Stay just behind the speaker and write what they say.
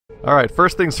Alright,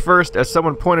 first things first, as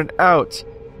someone pointed out,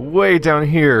 way down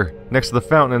here, next to the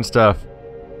fountain and stuff,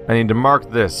 I need to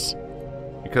mark this,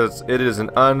 because it is an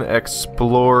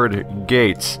unexplored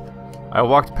gate. I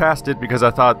walked past it because I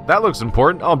thought, that looks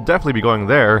important, I'll definitely be going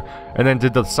there, and then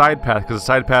did the side path, because the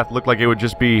side path looked like it would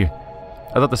just be...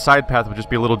 I thought the side path would just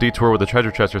be a little detour with a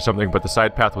treasure chest or something, but the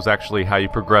side path was actually how you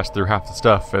progress through half the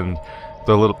stuff, and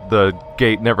the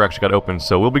gate never actually got opened,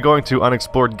 so we'll be going to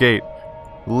unexplored gate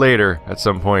later at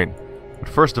some point. But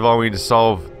first of all, we need to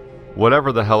solve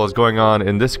whatever the hell is going on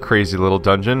in this crazy little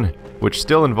dungeon, which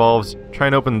still involves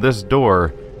trying to open this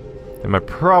door. And my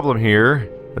problem here,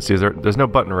 let's see, there's no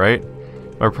button, right?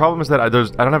 My problem is that I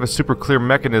don't have a super clear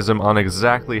mechanism on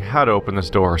exactly how to open this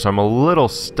door, so I'm a little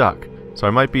stuck. So I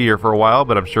might be here for a while,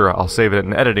 but I'm sure I'll save it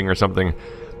in editing or something.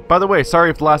 By the way, sorry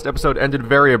if the last episode ended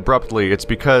very abruptly. It's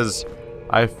because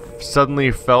I suddenly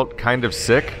felt kind of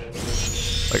sick.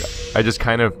 Like, I just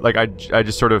kind of, like, I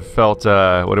just sort of felt,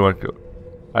 what do I want to...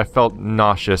 I felt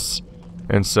nauseous,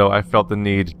 and so I felt the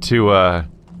need to,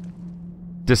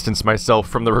 distance myself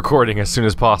from the recording as soon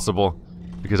as possible,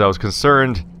 because I was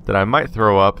concerned that I might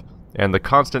throw up, and the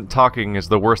constant talking is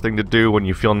the worst thing to do when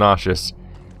you feel nauseous,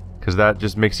 because that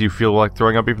just makes you feel like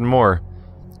throwing up even more.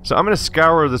 So I'm going to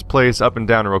scour this place up and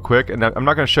down real quick, and I'm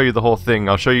not going to show you the whole thing,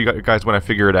 I'll show you guys when I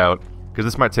figure it out. Because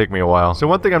this might take me a while. So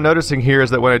one thing I'm noticing here is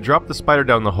that when I drop the spider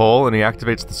down the hole and he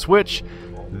activates the switch,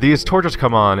 these torches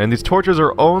come on, and these torches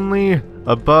are only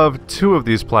above 2 of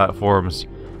these platforms.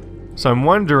 So I'm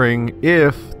wondering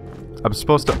if I'm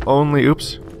supposed to only...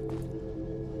 Oops.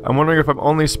 I'm wondering if I'm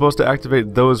only supposed to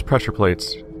activate those pressure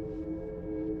plates.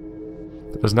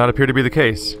 That does not appear to be the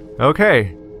case.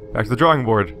 Okay, back to the drawing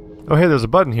board. Oh hey, there's a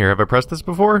button here. Have I pressed this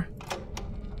before?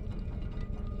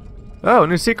 Oh,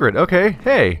 new secret. Okay,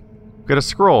 hey. Got a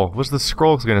scroll. What's the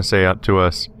scroll gonna say out to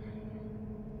us?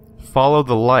 Follow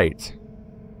the light.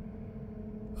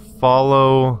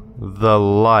 Follow the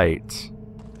light.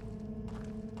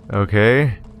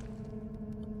 Okay.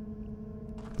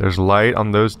 There's light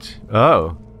on those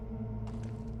oh.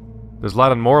 There's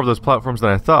light on more of those platforms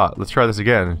than I thought. Let's try this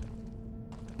again.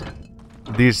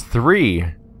 These 3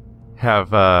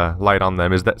 have light on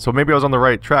them. Is that so? Maybe I was on the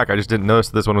right track. I just didn't notice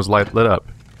that this one was lit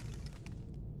up.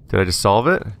 Did I just solve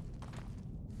it?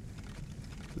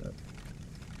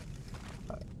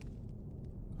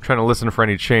 Trying to listen for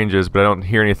any changes, but I don't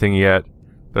hear anything yet.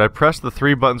 But I pressed the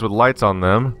 3 buttons with lights on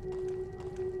them.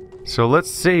 So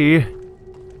let's see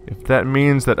if that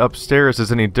means that upstairs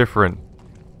is any different.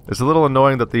 It's a little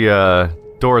annoying that the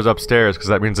door is upstairs, because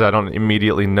that means I don't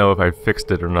immediately know if I fixed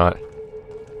it or not.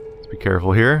 Let's be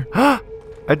careful here.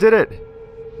 I did it!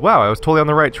 Wow, I was totally on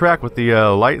the right track with the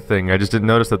light thing. I just didn't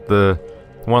notice that the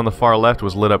one on the far left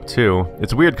was lit up too.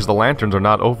 It's weird because the lanterns are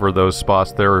not over those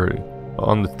spots. They're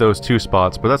on those 2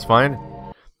 spots, but that's fine.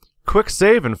 Quick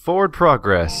save and forward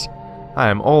progress. I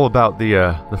am all about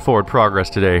the forward progress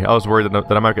today. I was worried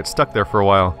that I might get stuck there for a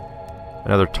while.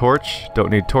 Another torch.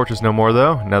 Don't need torches no more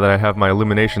though, now that I have my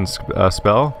illumination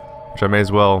spell, which I may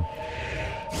as well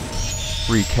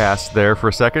recast there for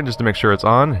a second, just to make sure it's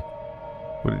on.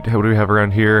 What do we have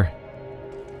around here?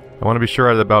 I want to be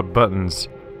sure about buttons.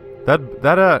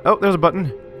 Oh, there's a button.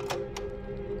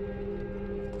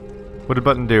 What did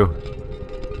button do?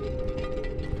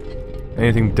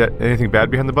 Anything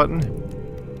bad behind the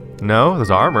button? No,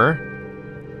 there's armor.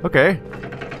 Okay.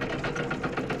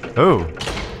 Oh.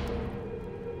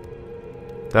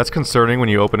 That's concerning when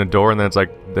you open a door and then it's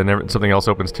like, then something else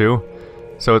opens too.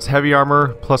 So it's heavy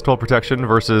armor plus 12 protection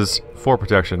versus 4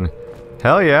 protection.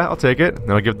 Hell yeah, I'll take it.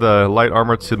 Then I'll give the light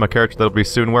armor to my character that'll be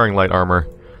soon wearing light armor.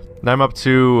 Now I'm up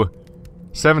to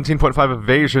 17.5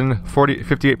 evasion,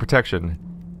 58 protection.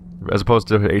 As opposed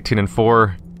to 18 and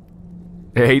 4.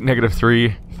 8,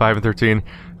 -3, 5 and 13.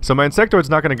 So my insectoid's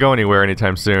not going to go anywhere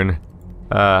anytime soon.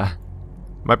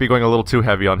 Might be going a little too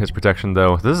heavy on his protection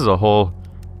though. This is a whole...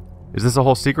 Is this a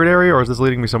whole secret area or is this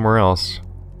leading me somewhere else?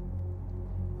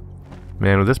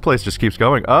 Man, this place just keeps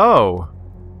going. Oh!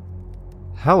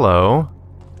 Hello.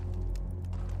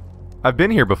 I've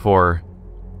been here before.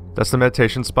 That's the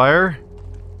meditation spire.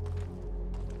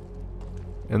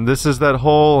 And this is that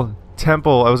whole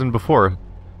temple I was in before.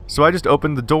 So I just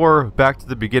opened the door back to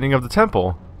the beginning of the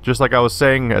temple, just like I was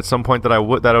saying at some point that I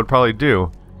would probably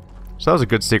do. So that was a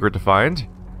good secret to find.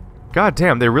 God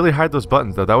damn, they really hide those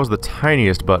buttons though. That was the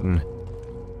tiniest button.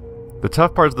 The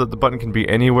tough part is that the button can be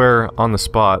anywhere on the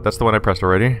spot. That's the one I pressed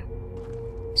already.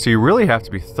 So you really have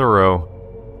to be thorough.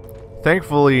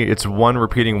 Thankfully, it's one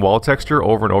repeating wall texture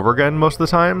over and over again most of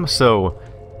the time, so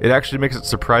it actually makes it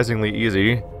surprisingly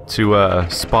easy to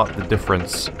spot the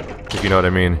difference, if you know what I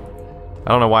mean. I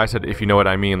don't know why I said if you know what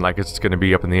I mean, like it's going to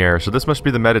be up in the air. So this must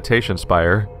be the meditation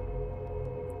spire,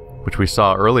 which we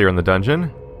saw earlier in the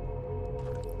dungeon.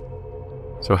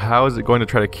 So how is it going to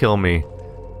try to kill me?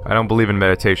 I don't believe in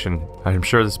meditation. I'm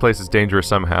sure this place is dangerous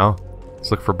somehow.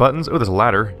 Let's look for buttons. Oh, there's a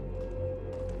ladder.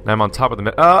 Now I'm on top of the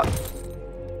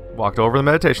walked over the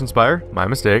meditation spire. My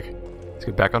mistake. Let's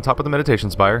get back on top of the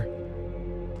meditation spire.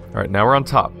 Alright, now we're on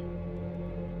top.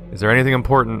 Is there anything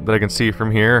important that I can see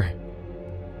from here?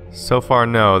 So far,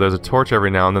 no. There's a torch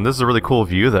every now and then. This is a really cool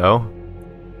view, though.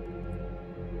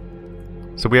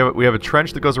 So we have a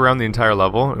trench that goes around the entire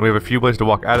level, and we have a few places to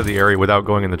walk out of the area without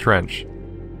going in the trench.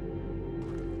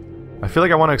 I feel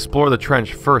like I want to explore the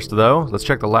trench first, though. Let's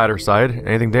check the ladder side.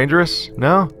 Anything dangerous?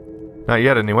 No? Not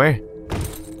yet, anyway.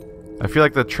 I feel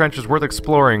like the trench is worth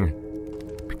exploring,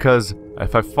 because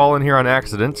if I fall in here on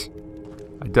accident,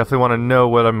 I definitely want to know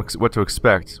what to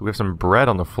expect. We have some bread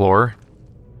on the floor.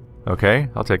 Okay,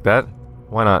 I'll take that.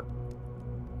 Why not?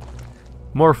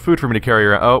 More food for me to carry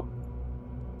around. Oh.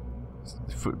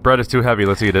 Bread is too heavy,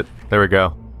 let's eat it. There we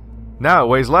go. Now it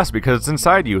weighs less because it's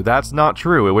inside you. That's not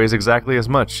true. It weighs exactly as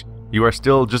much. You are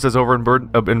still just as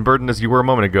overburdened as you were a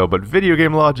moment ago, but video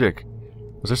game logic.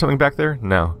 Was there something back there?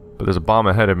 No. But there's a bomb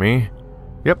ahead of me.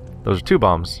 Yep, those are 2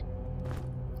 bombs.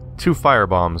 2 fire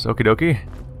bombs. Okie dokie.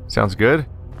 Sounds good.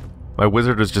 My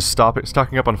wizard is just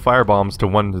stocking up on fire bombs to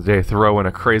one day throw in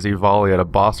a crazy volley at a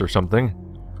boss or something.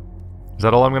 Is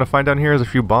that all I'm going to find down here is a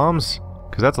few bombs?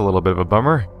 Because that's a little bit of a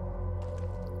bummer.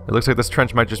 It looks like this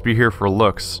trench might just be here for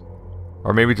looks.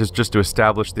 Or maybe just to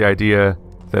establish the idea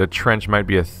that a trench might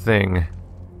be a thing.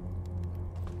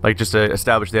 Like, just to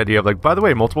establish the idea of, like, by the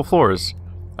way, multiple floors.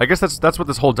 I guess that's what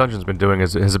this whole dungeon's been doing,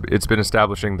 is it's been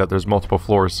establishing that there's multiple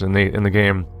floors in the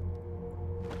game.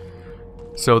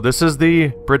 So this is the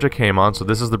bridge I came on, so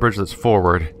this is the bridge that's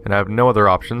forward, and I have no other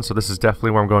options, so this is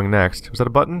definitely where I'm going next. Was that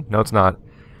a button? No, it's not.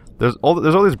 There's all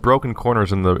these broken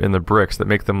corners in the bricks that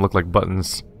make them look like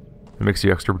buttons. It makes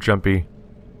you extra jumpy.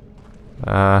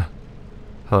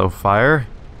 Hello, fire.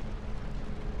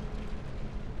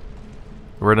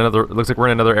 We're in another. Looks like we're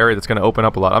in another area that's going to open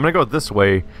up a lot. I'm going to go this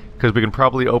way because we can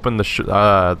probably open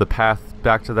the path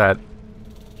back to that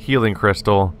healing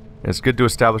crystal. And it's good to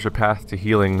establish a path to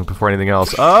healing before anything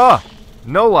else. Ah!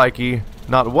 No likey.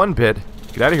 Not one bit.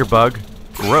 Get out of here, bug.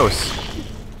 Gross.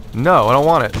 No, I don't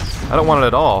want it. I don't want it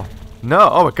at all. No.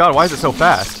 Oh my god, why is it so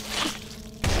fast?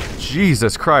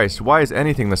 Jesus Christ, why is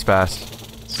anything this fast?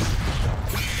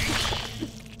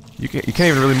 You can't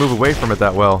even really move away from it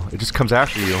that well. It just comes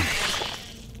after you.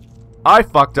 I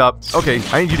fucked up. Okay,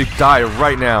 I need you to die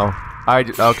right now.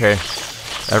 Okay.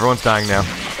 Everyone's dying now.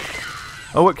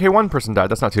 Oh, okay, one person died.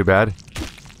 That's not too bad.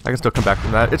 I can still come back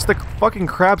from that. It's the fucking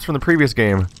crabs from the previous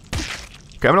game.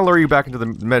 Okay, I'm gonna lure you back into the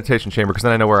meditation chamber because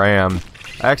then I know where I am.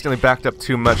 I accidentally backed up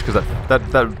too much because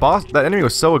that enemy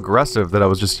was so aggressive that it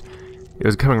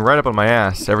was coming right up on my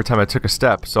ass every time I took a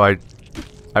step. So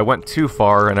I went too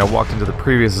far and I walked into the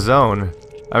previous zone.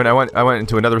 I mean, I went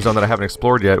into another zone that I haven't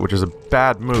explored yet, which is a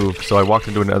bad move. So I walked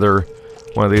into another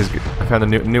one of these. I found a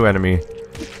new enemy.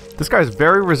 This guy's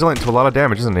very resilient to a lot of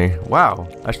damage, isn't he? Wow.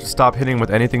 I should stop hitting him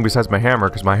with anything besides my hammer,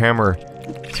 because my hammer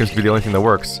seems to be the only thing that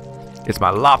works. It's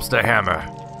my lobster hammer.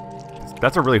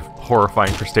 That's a really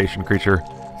horrifying crustacean creature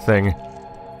thing.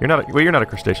 You're not a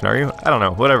crustacean, are you? I don't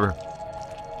know. Whatever.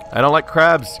 I don't like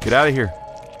crabs. Get out of here.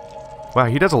 Wow,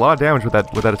 he does a lot of damage with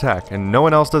that attack, and no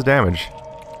one else does damage.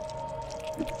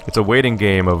 It's a waiting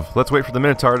game of let's wait for the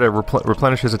Minotaur to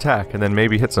replenish his attack, and then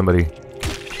maybe hit somebody.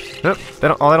 Nope.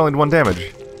 That only did 1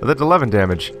 damage. That's 11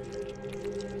 damage.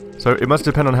 So it must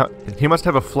depend on how... He must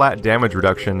have a flat damage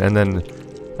reduction, and then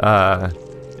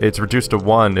it's reduced to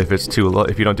 1 if it's too low,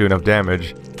 if you don't do enough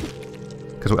damage.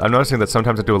 Because I'm noticing that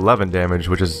sometimes I do 11 damage,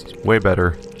 which is way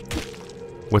better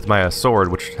with my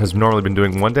sword, which has normally been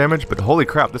doing 1 damage. But holy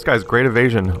crap, this guy's great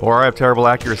evasion, or I have terrible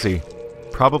accuracy.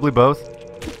 Probably both.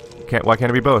 Why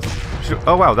can't it be both?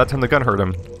 Oh wow, that time the gun hurt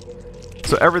him.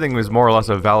 So everything is more or less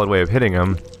a valid way of hitting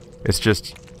him. It's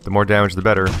just... the more damage, the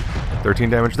better. 13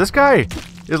 damage. This guy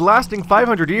is lasting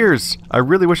 500 years! I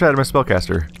really wish I had my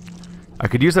spellcaster. I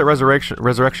could use that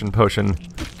resurrection potion,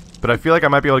 but I feel like I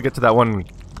might be able to get to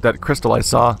that crystal I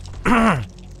saw. I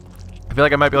feel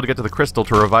like I might be able to get to the crystal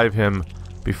to revive him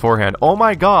beforehand. Oh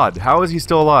my god! How is he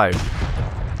still alive?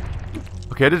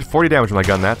 Okay, I did 40 damage with my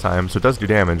gun that time, so it does do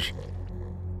damage.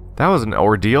 That was an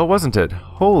ordeal, wasn't it?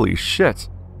 Holy shit.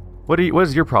 What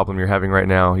is your problem you're having right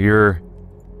now?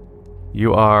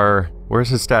 You are... Where's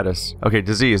his status? Okay,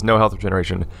 disease, no health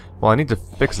regeneration. Well, I need to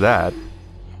fix that.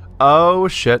 Oh,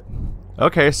 shit.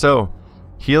 Okay, so...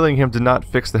 healing him did not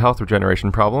fix the health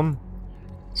regeneration problem.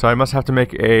 So I must have to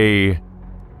make a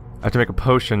I have to make a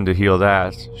potion to heal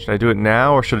that. Should I do it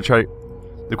now, or should I try...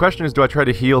 The question is, do I try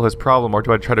to heal his problem, or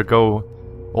do I try to go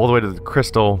all the way to the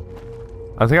crystal?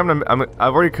 I think I've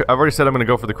already said I'm gonna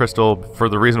go for the crystal for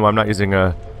the reason why I'm not using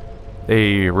a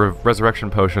resurrection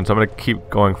potion, so I'm gonna keep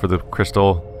going for the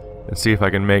crystal and see if I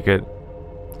can make it,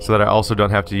 so that I also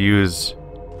don't have to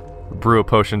brew a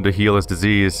potion to heal his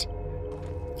disease.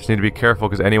 Just need to be careful,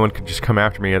 because anyone could just come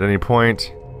after me at any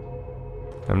point.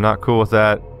 I'm not cool with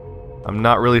that. I'm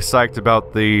not really psyched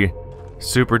about the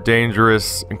super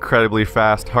dangerous, incredibly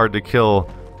fast, hard to kill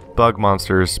bug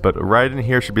monsters, but right in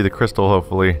here should be the crystal,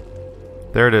 hopefully.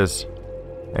 There it is.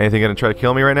 Anything gonna try to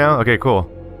kill me right now? Okay, cool.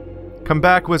 Come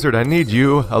back, wizard, I need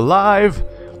you alive!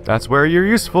 That's where you're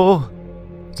useful!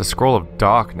 It's a scroll of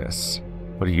darkness.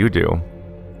 What do you do?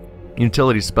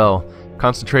 Utility spell.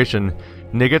 Concentration.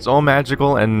 Negates all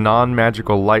magical and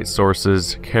non-magical light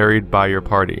sources carried by your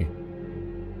party.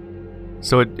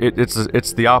 So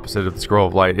it's the opposite of the scroll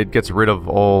of light. It gets rid of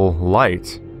all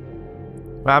light.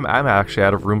 I'm actually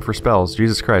out of room for spells.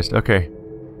 Jesus Christ. Okay.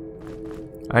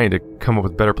 I need to come up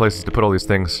with better places to put all these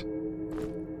things.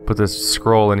 Put this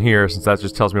scroll in here, since that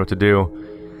just tells me what to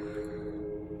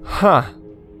do. Huh.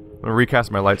 I'm gonna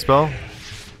recast my light spell.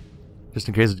 Just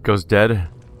in case it goes dead.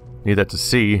 Need that to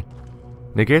see.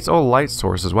 Negates all light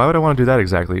sources. Why would I want to do that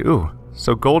exactly? Ooh.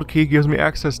 So gold key gives me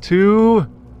access to...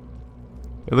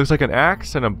 It looks like an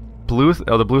axe and a blue...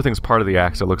 Oh, the blue thing's part of the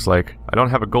axe, it looks like. I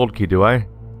don't have a gold key, do I?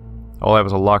 All I have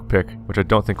is a lockpick, which I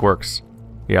don't think works.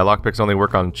 Yeah, lockpicks only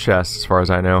work on chests, as far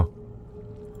as I know.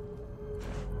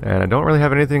 And I don't really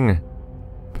have anything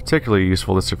particularly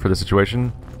useful for this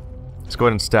situation. Let's go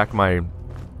ahead and stack my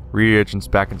reagents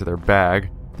back into their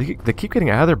bag. They keep getting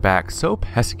out of their bag. So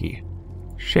pesky.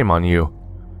 Shame on you.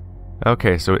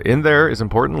 Okay, so in there is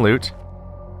important loot.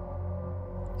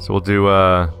 So we'll do,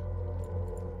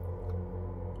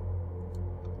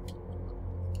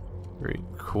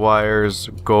 requires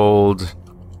gold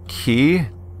key.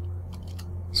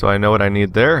 So I know what I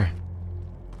need there.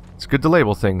 It's good to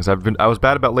label things. I was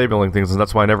bad about labeling things, and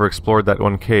that's why I never explored that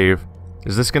one cave.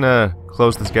 Is this gonna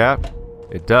close this gap?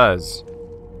 It does.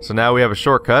 So now we have a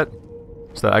shortcut,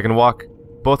 so that I can walk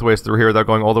both ways through here without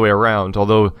going all the way around.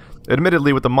 Although,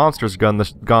 admittedly, with the monsters gone,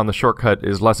 the shortcut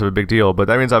is less of a big deal. But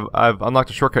that means I've unlocked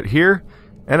a shortcut here,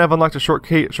 and I've unlocked a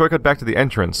shortcut back to the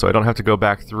entrance, so I don't have to go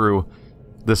back through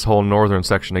this whole northern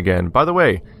section again. By the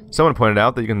way, someone pointed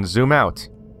out that you can zoom out,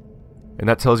 and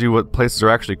that tells you what places are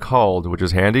actually called, which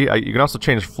is handy. You can also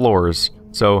change floors.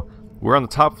 So we're on the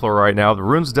top floor right now. The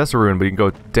rune's Desarune, but you can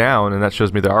go down, and that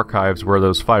shows me the archives where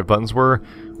those 5 buttons were,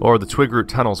 or the Twigroot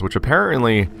tunnels, which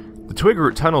apparently the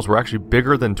Twigroot tunnels were actually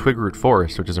bigger than Twigroot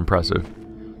Forest, which is impressive.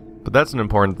 But that's an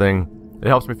important thing. It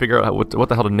helps me figure out what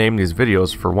the hell to name these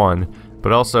videos, for one,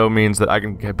 but also means that I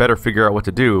can better figure out what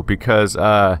to do, because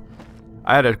I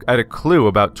had a clue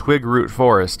about Twigroot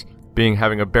Forest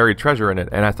having a buried treasure in it,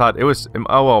 and I thought it was,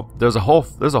 oh well, there's a whole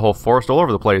forest all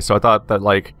over the place, so I thought that,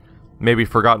 like, maybe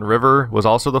Forgotten River was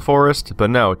also the forest,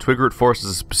 but no, Twigroot Forest is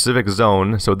a specific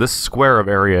zone, so this square of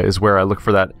area is where I look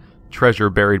for that treasure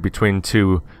buried between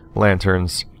 2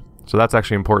 lanterns. So that's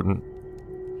actually important.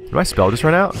 Did my spell just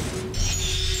run out?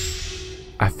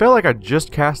 I felt like I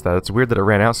just cast that. It's weird that it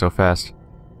ran out so fast.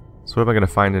 So what am I going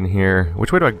to find in here?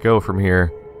 Which way do I go from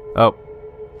here? Oh.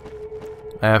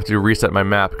 I have to reset my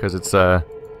map because it's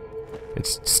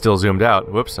still zoomed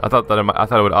out. Whoops. I thought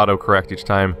it would auto-correct each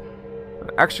time.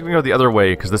 Actually, I'm going to go the other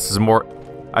way because this is more...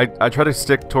 I try to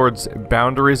stick towards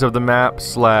boundaries of the map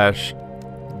 /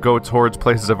 go towards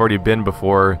places I've already been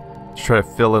before to try to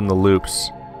fill in the loops.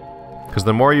 Because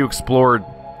the more you explore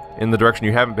in the direction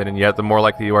you haven't been in yet, the more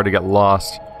likely you are to get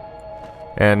lost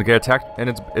and get attacked.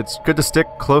 And it's good to stick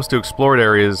close to explored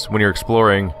areas when you're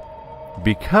exploring,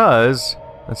 because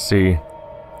let's see.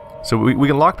 So we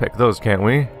can lockpick those, can't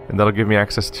we? And that'll give me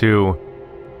access to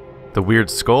the weird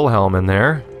skull helm in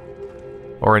there.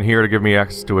 Or in here to give me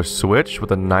access to a switch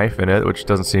with a knife in it, which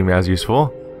doesn't seem as useful.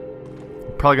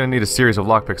 Probably going to need a series of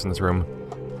lockpicks in this room.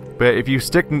 But if you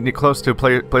stick close to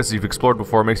places you've explored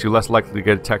before, it makes you less likely to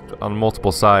get attacked on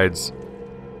multiple sides.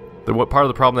 What part of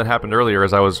the problem that happened earlier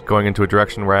is I was going into a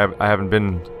direction where I haven't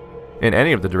been in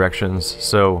any of the directions,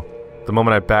 so the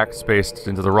moment I backspaced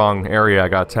into the wrong area, I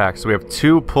got attacked. So we have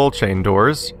 2 pull chain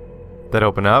doors that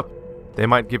open up. They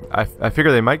might give... I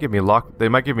figure they might give me They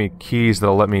might give me keys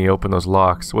that'll let me open those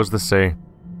locks. What does this say?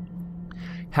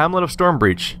 Hamlet of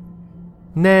Stormbreach.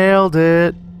 Nailed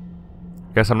it!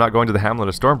 Guess I'm not going to the Hamlet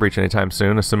of Stormbreach anytime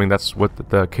soon, assuming that's what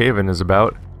the cave-in is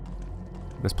about.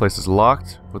 This place is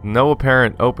locked, with no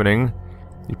apparent opening.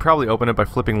 You probably open it by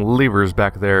flipping levers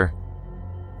back there.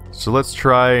 So let's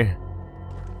try...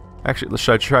 Actually,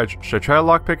 should I try to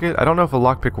lockpick it? I don't know if a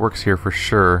lockpick works here for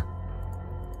sure.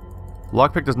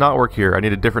 Lockpick does not work here. I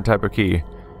need a different type of key.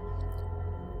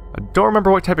 I don't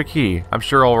remember what type of key. I'm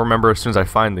sure I'll remember as soon as I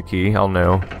find the key. I'll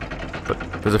know.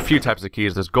 But there's a few types of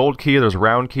keys. There's gold key, there's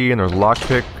round key, and there's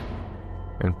lockpick.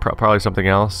 And probably something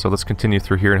else. So let's continue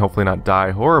through here and hopefully not die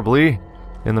horribly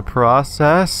in the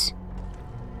process.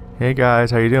 Hey guys,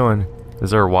 how you doing?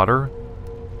 Is there water?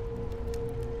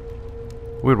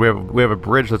 Weird, we have a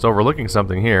bridge that's overlooking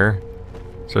something here.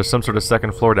 So there's some sort of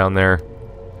second floor down there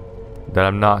that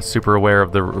I'm not super aware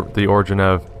of the origin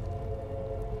of.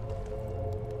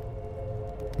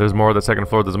 There's more of the second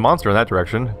floor. There's a monster in that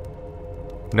direction.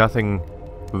 Nothing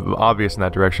obvious in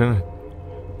that direction.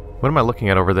 What am I looking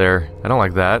at over there? I don't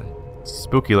like that. It's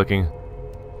spooky looking.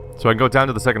 So I can go down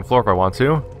to the second floor if I want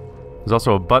to. There's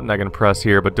also a button I can press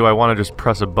here, but do I want to just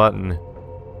press a button?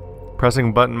 Pressing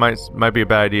a button might be a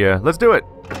bad idea. Let's do it!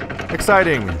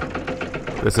 Exciting!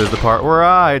 This is the part where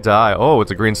I die. Oh,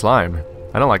 it's a green slime.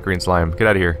 I don't like green slime. Get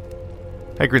out of here.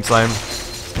 Hey, green slime.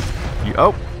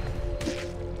 Oh!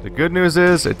 The good news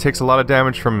is, it takes a lot of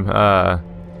damage from,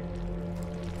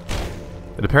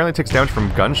 It apparently takes damage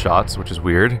from gunshots, which is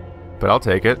weird. But I'll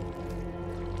take it.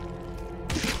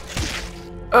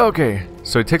 Okay,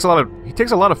 so he takes a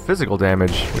lot of physical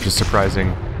damage, which is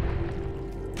surprising.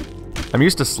 I'm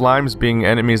used to slimes being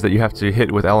enemies that you have to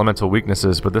hit with elemental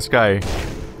weaknesses, but this guy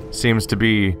seems to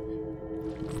be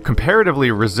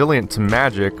comparatively resilient to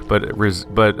magic, but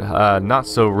not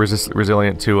so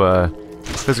resilient to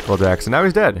physical attacks. And now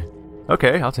he's dead.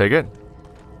 Okay, I'll take it.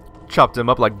 Chopped him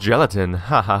up like gelatin.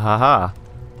 Ha ha ha ha.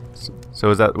 So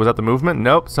was that the movement?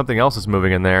 Nope, something else is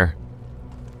moving in there.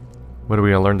 What are we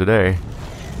gonna learn today?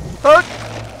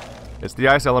 It's the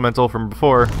ice elemental from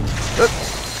before.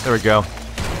 There we go.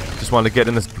 Just wanted to get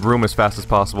in this room as fast as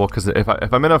possible, because if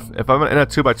I'm in a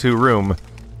 2x2 room,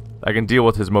 I can deal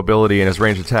with his mobility and his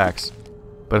ranged attacks.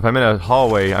 But if I'm in a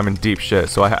hallway, I'm in deep shit.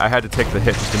 So I had to take the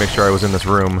hit just to make sure I was in this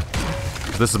room.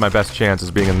 This is my best chance, is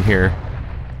being in here.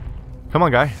 Come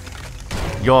on, guy.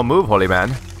 Your move, holy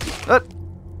man.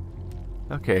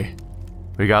 Okay,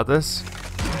 we got this.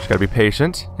 Just gotta be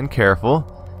patient and careful.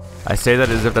 I say that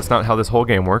as if that's not how this whole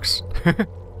game works.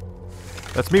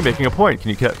 That's me making a point. Can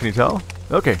you tell?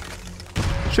 Okay.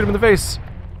 Shoot him in the face.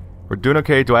 We're doing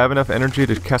okay. Do I have enough energy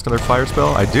to cast another fire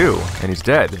spell? I do. And he's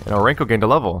dead. And Orenko gained a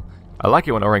level. I like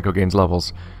it when Orenko gains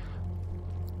levels.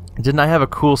 Didn't I have a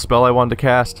cool spell I wanted to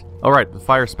cast? Alright, the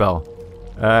fire spell.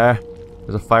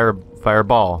 There's a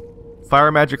fireball.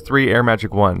 Fire magic 3, air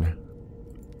magic 1.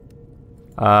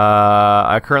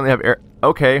 I currently have air...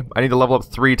 Okay, I need to level up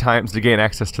 3 times to gain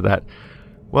access to that.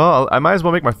 Well, I might as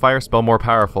well make my fire spell more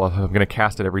powerful if I'm going to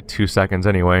cast it every 2 seconds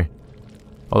anyway.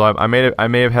 Although I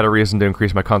may have had a reason to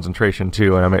increase my concentration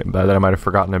too, and that I might have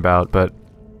forgotten about, but...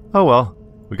 Oh well,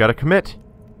 we gotta commit.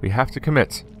 We have to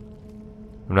commit.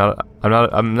 I'm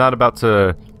not about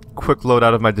to quick load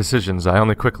out of my decisions. I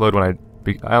only quick load when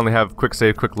I only have quick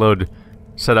save, quick load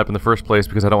set up in the first place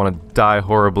because I don't want to die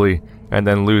horribly and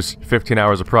then lose 15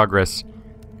 hours of progress,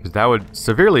 because that would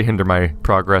severely hinder my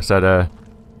progress at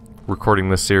recording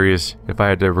this series if I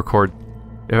had to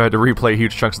replay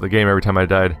huge chunks of the game every time I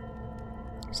died.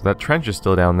 So that trench is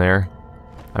still down there.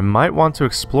 I might want to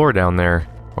explore down there,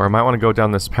 or I might want to go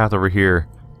down this path over here.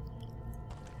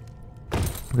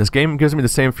 This game gives me the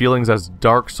same feelings as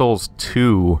Dark Souls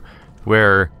 2,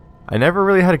 where I never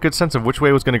really had a good sense of which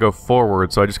way was going to go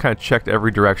forward, so I just kind of checked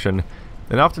every direction.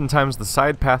 And oftentimes the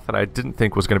side path that I didn't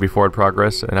think was going to be forward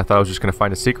progress, and I thought I was just going to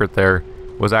find a secret there,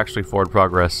 was actually forward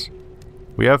progress.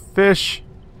 We have fish!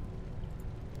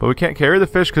 But we can't carry the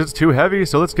fish because it's too heavy,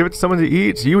 so let's give it to someone to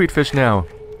eat. You eat fish now.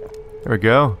 There we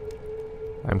go.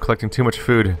 I'm collecting too much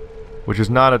food, which is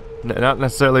not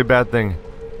necessarily a bad thing.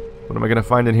 What am I going to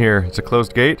find in here? It's a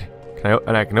closed gate,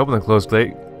 and I can open the closed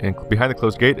gate, and behind the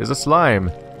closed gate is a slime.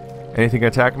 Anything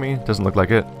attack me? Doesn't look like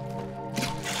it.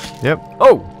 Yep.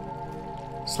 Oh!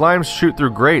 Slimes shoot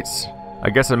through grates.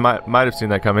 I guess I might have seen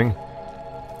that coming.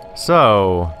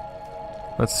 So,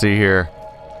 let's see here.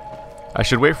 I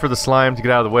should wait for the slime to get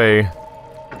out of the way.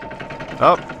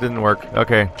 Oh, didn't work.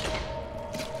 Okay.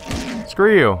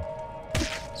 Screw you.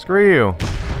 Screw you.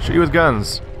 Shoot you with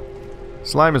guns.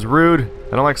 Slime is rude.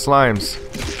 I don't like slimes.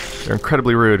 They're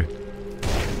incredibly rude.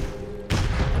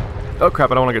 Oh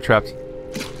crap, I don't want to get trapped.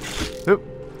 Oop.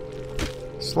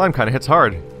 Slime kind of hits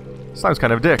hard. Slime's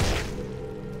kind of a dick.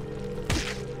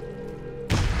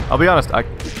 I'll be honest, I'm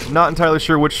not entirely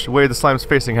sure which way the slime's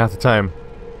facing half the time.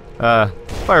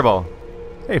 Fireball.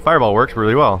 Hey, fireball worked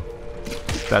really well.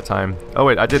 That time. Oh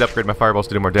wait, I did upgrade my fireballs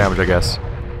to do more damage, I guess.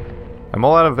 I'm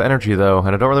all out of energy though, and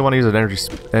I don't really want to use an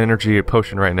energy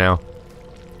potion right now.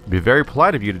 be very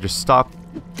polite of you to just stop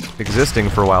existing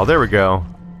for a while. There we go.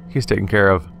 He's taken care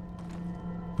of.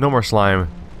 No more slime.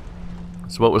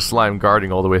 So what was slime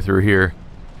guarding all the way through here?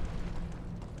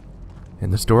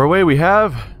 In this doorway we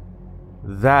have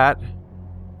that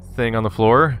thing on the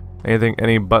floor. Anything,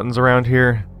 any buttons around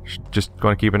here? Just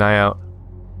going to keep an eye out.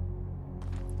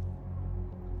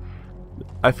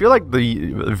 I feel like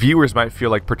the viewers might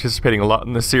feel like participating a lot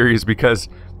in this series because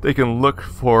they can look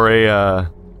for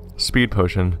a speed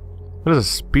potion. What does a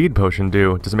speed potion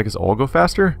do? Does it make us all go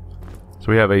faster?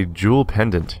 So we have a jewel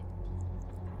pendant.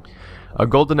 A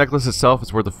golden necklace itself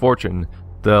is worth a fortune.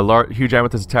 The huge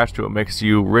amethyst attached to it makes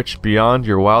you rich beyond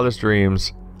your wildest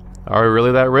dreams. Are we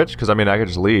really that rich? Because I mean, I could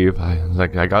just leave. I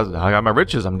got my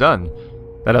riches. I'm done.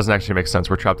 That doesn't actually make sense.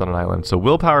 We're trapped on an island. So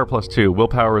willpower +2.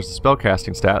 Willpower is the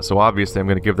spellcasting stat, so obviously I'm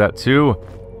going to give that to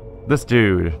this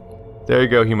dude. There you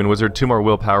go, human wizard. 2 more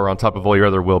willpower on top of all your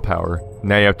other willpower.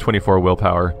 Now you have 24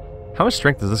 willpower. How much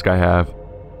strength does this guy have?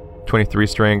 23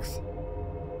 strength.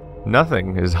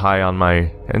 Nothing is high on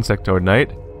my insectoid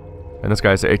knight. And this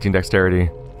guy's at 18 dexterity.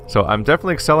 So I'm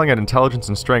definitely excelling at intelligence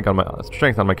and strength on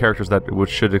my characters that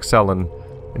should excel in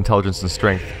intelligence and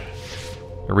strength.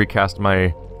 I recast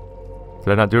my...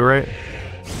 Did I not do it right?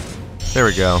 There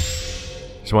we go.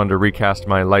 Just wanted to recast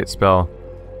my light spell.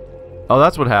 Oh,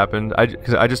 that's what happened. I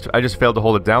just failed to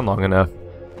hold it down long enough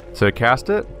to cast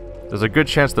it. There's a good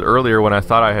chance that earlier when I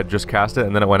thought I had just cast it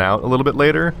and then it went out a little bit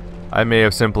later, I may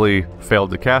have simply failed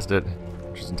to cast it,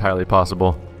 which is entirely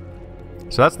possible.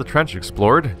 So that's the trench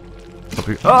explored.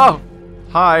 Oh!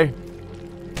 Hi!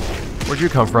 Where'd you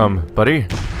come from, buddy?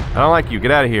 I don't like you. Get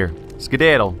out of here.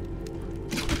 Skedaddle.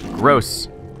 Gross.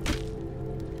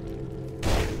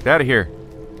 Get out of here.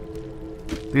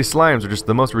 These slimes are just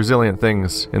the most resilient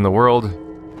things in the world.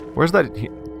 Where's that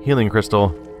healing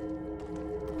crystal?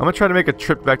 I'm gonna try to make a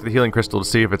trip back to the healing crystal to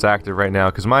see if it's active right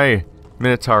now, because my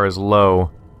Minotaur is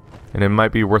low. And it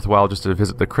might be worthwhile just to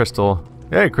visit the crystal.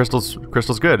 Hey, crystal's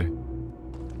good.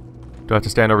 Do I have to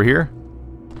stand over here?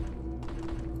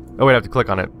 Oh wait, I have to click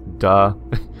on it. Duh.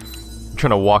 I'm trying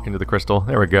to walk into the crystal.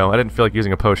 There we go. I didn't feel like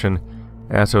using a potion.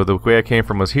 And so the way I came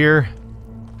from was here.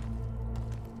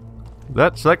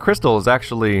 So that crystal is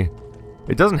actually...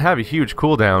 It doesn't have a huge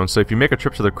cooldown, so if you make a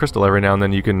trip to the crystal every now and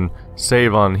then, you can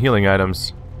save on healing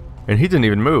items. And he didn't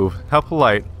even move. How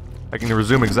polite. I can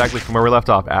resume exactly from where we left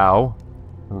off. Ow.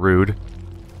 Rude.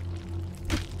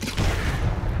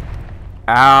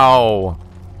 Ow.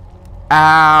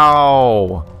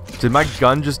 Ow. Did my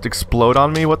gun just explode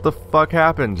on me? What the fuck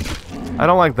happened? I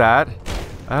don't like that.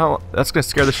 That's gonna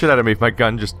scare the shit out of me if my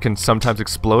gun just can sometimes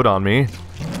explode on me.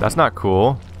 That's not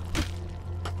cool.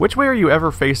 Which way are you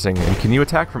ever facing? And can you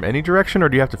attack from any direction, or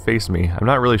do you have to face me? I'm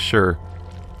not really sure.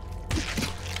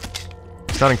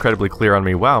 It's not incredibly clear on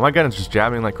me. Wow, my gun is just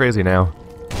jabbing like crazy now.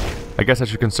 I guess I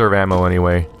should conserve ammo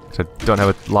anyway, because I don't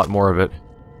have a lot more of it.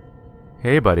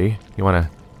 Hey, buddy. You wanna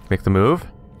make the move?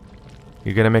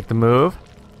 You gonna make the move?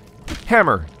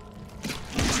 Hammer!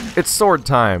 It's sword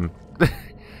time!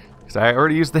 Because I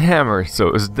already used the hammer, so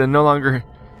it was no longer...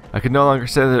 I could no longer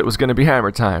say that it was gonna be hammer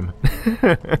time.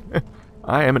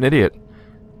 I am an idiot.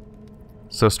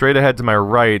 So straight ahead to my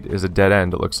right is a dead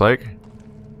end, it looks like.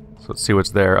 So let's see what's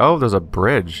there. Oh, there's a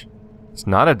bridge. It's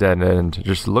not a dead end. It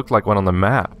just looked like one on the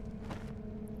map.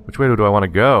 Which way do I want to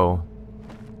go?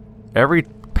 Every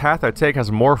path I take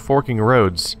has more forking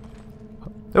roads.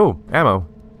 Oh, ammo.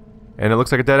 And it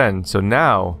looks like a dead end. So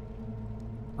now,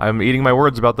 I'm eating my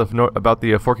words about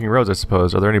the forking roads, I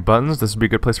suppose. Are there any buttons? This would be a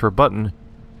good place for a button.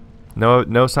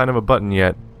 No sign of a button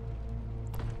yet.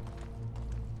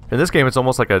 In this game, it's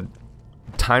almost like a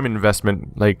time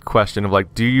investment question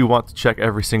of do you want to check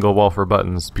every single wall for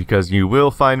buttons? Because you will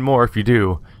find more if you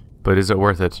do, but is it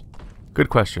worth it? Good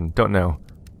question. Don't know.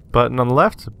 Button on the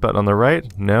left, button on the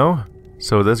right? No.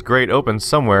 So this grate opens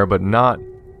somewhere, but not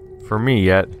for me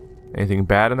yet. Anything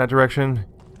bad in that direction?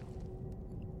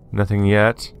 Nothing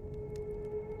yet.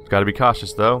 Gotta be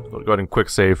cautious though. We'll go ahead and quick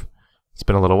save. It's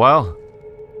been a little while.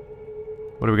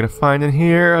 What are we gonna find in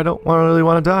here? I don't really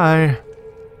want to die.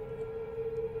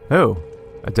 Oh,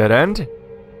 a dead end?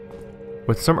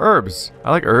 With some herbs.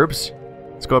 I like herbs.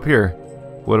 Let's go up here.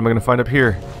 What am I gonna find up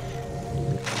here?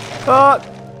 Ah!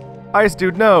 Ice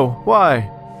dude, no! Why?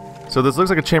 So this looks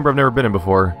like a chamber I've never been in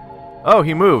before. Oh,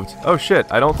 he moved. Oh shit,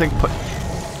 I don't think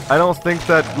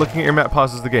that looking at your map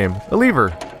pauses the game. A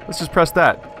lever! Let's just press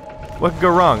that. What could go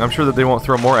wrong? I'm sure that they won't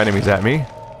throw more enemies at me.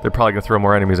 They're probably gonna throw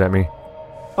more enemies at me.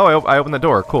 Oh, I opened the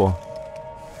door. Cool.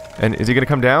 And is he gonna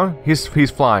come down? He's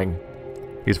flying.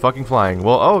 He's fucking flying.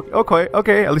 Well, oh,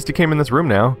 okay. At least he came in this room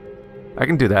now. I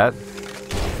can do that.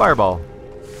 Fireball.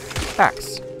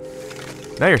 Axe.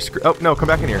 Now you're oh, no, come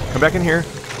back in here. Come back in here.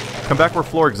 Come back where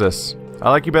floor exists.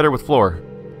 I like you better with floor.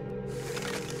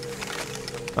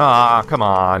 Ah, come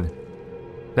on.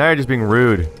 Now you're just being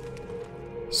rude.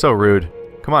 So rude.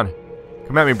 Come on.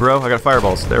 Come at me, bro. I got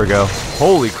fireballs. There we go.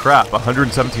 Holy crap,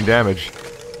 117 damage.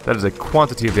 That is a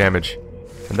quantity of damage.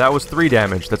 And that was 3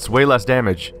 damage. That's way less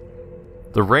damage.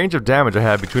 The range of damage I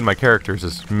have between my characters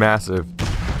is massive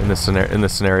in this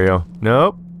scenario.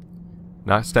 Nope.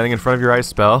 Not standing in front of your ice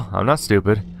spell. I'm not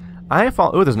stupid.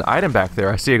 Oh, there's an item back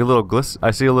there. I see a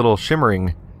little shimmering.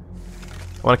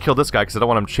 I want to kill this guy because I don't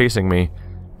want him chasing me.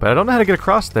 But I don't know how to get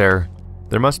across there.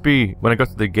 There must be, when I go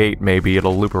through the gate, maybe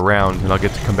it'll loop around and I'll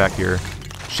get to come back here.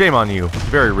 Shame on you.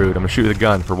 Very rude. I'm gonna shoot you with a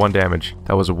gun for 1 damage.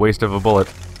 That was a waste of a bullet.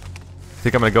 I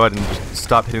think I'm gonna go ahead and just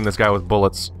stop hitting this guy with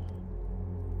bullets.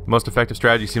 Most effective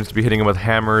strategy seems to be hitting him with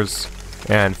hammers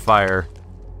and fire.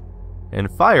 And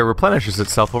fire replenishes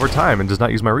itself over time and does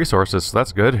not use my resources, so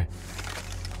that's good.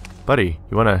 Buddy,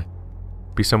 you wanna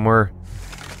be somewhere?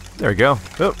 There we go.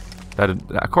 Oh,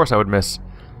 of course I would miss.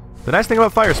 The nice thing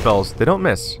about fire spells, they don't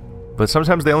miss. But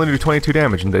sometimes they only do 22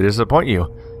 damage and they disappoint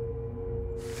you.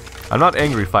 I'm not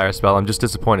angry, fire spell, I'm just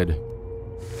disappointed.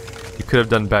 You could have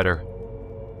done better.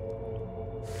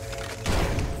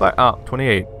 Oh,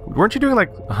 28. Weren't you doing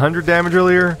like 100 damage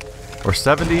earlier? Or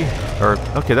 70? Or,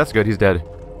 okay, that's good, he's dead.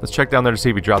 Let's check down there to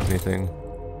see if he dropped anything.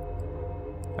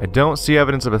 I don't see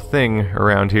evidence of a thing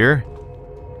around here.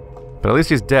 But at least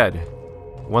he's dead.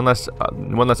 One less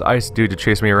ice dude to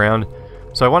chase me around.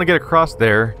 So I want to get across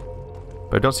there.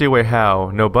 But I don't see a way how.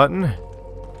 No button.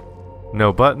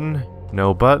 No button.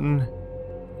 No button.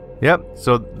 Yep,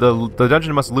 so the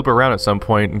dungeon must loop around at some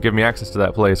point and give me access to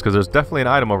that place, because there's definitely an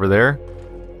item over there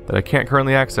that I can't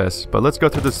currently access. But let's go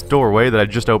through this doorway that I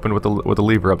just opened with the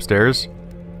lever upstairs.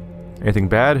 Anything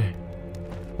bad?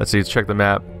 Let's see, let's check the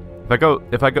map. I'll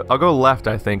go left,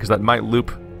 I think, because that might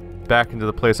loop back into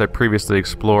the place I previously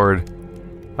explored.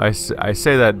 I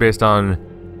say that based on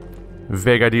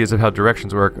vague ideas of how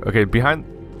directions work. Okay,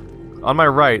 on my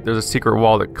right, there's a secret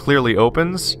wall that clearly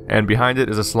opens, and behind it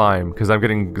is a slime, because I'm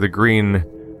getting the green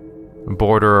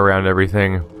border around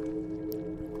everything.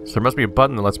 So there must be a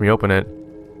button that lets me open it.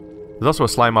 There's also a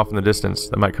slime off in the distance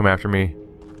that might come after me.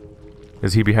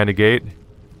 Is he behind a gate?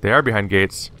 They are behind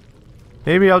gates.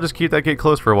 Maybe I'll just keep that gate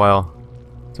closed for a while.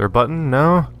 Is there a button?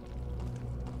 No?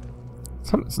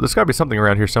 There's gotta be something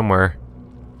around here somewhere.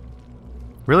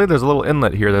 Really? There's a little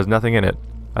inlet here, there's nothing in it.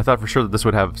 I thought for sure that this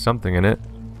would have something in it.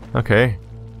 Okay.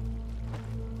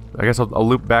 I guess I'll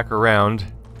loop back around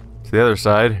to the other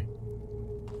side.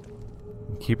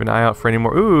 Keep an eye out for any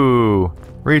more. Ooh!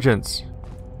 Regents.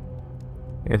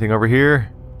 Anything over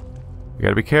here? You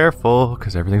gotta be careful,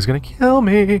 because everything's gonna kill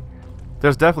me.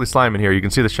 There's definitely slime in here. You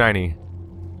can see the shiny.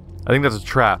 I think that's a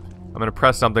trap. I'm gonna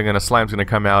press something and a slime's gonna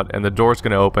come out, and the door's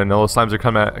gonna open, and all the slimes are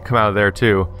come out of there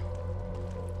too.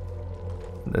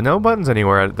 No buttons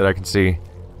anywhere that I can see.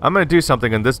 I'm gonna do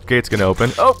something and this gate's gonna open.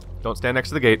 Oh! Don't stand next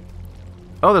to the gate.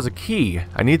 Oh, there's a key.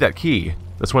 I need that key.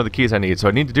 That's one of the keys I need, so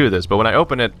I need to do this. But when I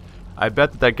open it, I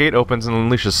bet that gate opens and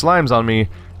unleashes slimes on me,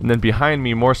 and then behind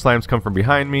me, more slimes come from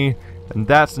behind me, and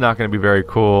that's not gonna be very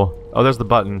cool. Oh, there's the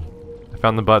button. I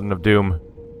found the button of doom.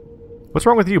 What's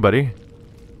wrong with you, buddy?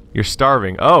 You're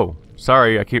starving. Oh!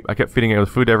 Sorry, I kept feeding it with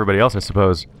food to everybody else, I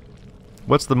suppose.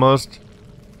 What's the most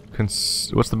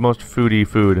foody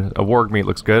food? A warg meat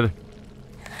looks good.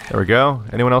 There we go.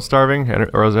 Anyone else starving?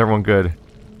 Or is everyone good?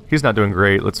 He's not doing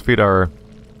great. Let's feed our...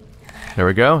 There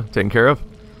we go. Taken care of.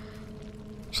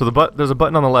 So there's a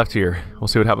button on the left here. We'll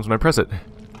see what happens when I press it.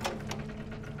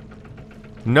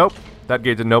 Nope. That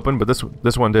gate didn't open, but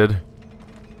this one did.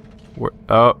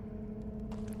 Oh.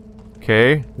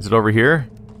 Okay. Is it over here?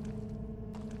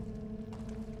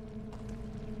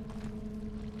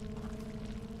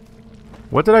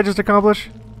 What did I just accomplish?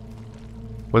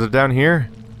 Was it down here?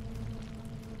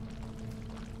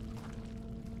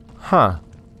 Huh.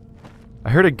 I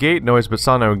heard a gate noise but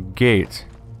saw no gate.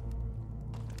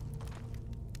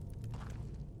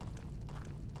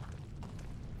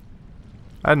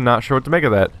 I'm not sure what to make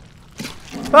of that.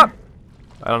 Ah!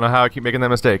 I don't know how I keep making that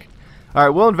mistake.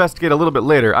 Alright, we'll investigate a little bit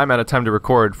later. I'm out of time to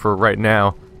record for right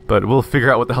now, but we'll figure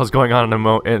out what the hell's going on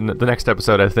in the next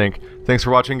episode, I think. Thanks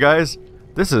for watching, guys.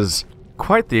 This is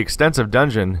quite the extensive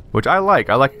dungeon, which I like.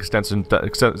 I like extensive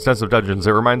dungeons.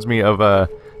 It reminds me of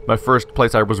my first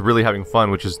place I was really having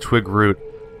fun, which is Twigroot.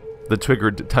 The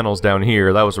Twigroot tunnels down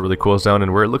here. That was a really cool zone,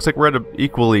 and it looks like we're at an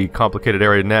equally complicated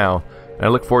area now. And I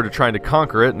look forward to trying to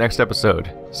conquer it next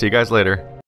episode. See you guys later.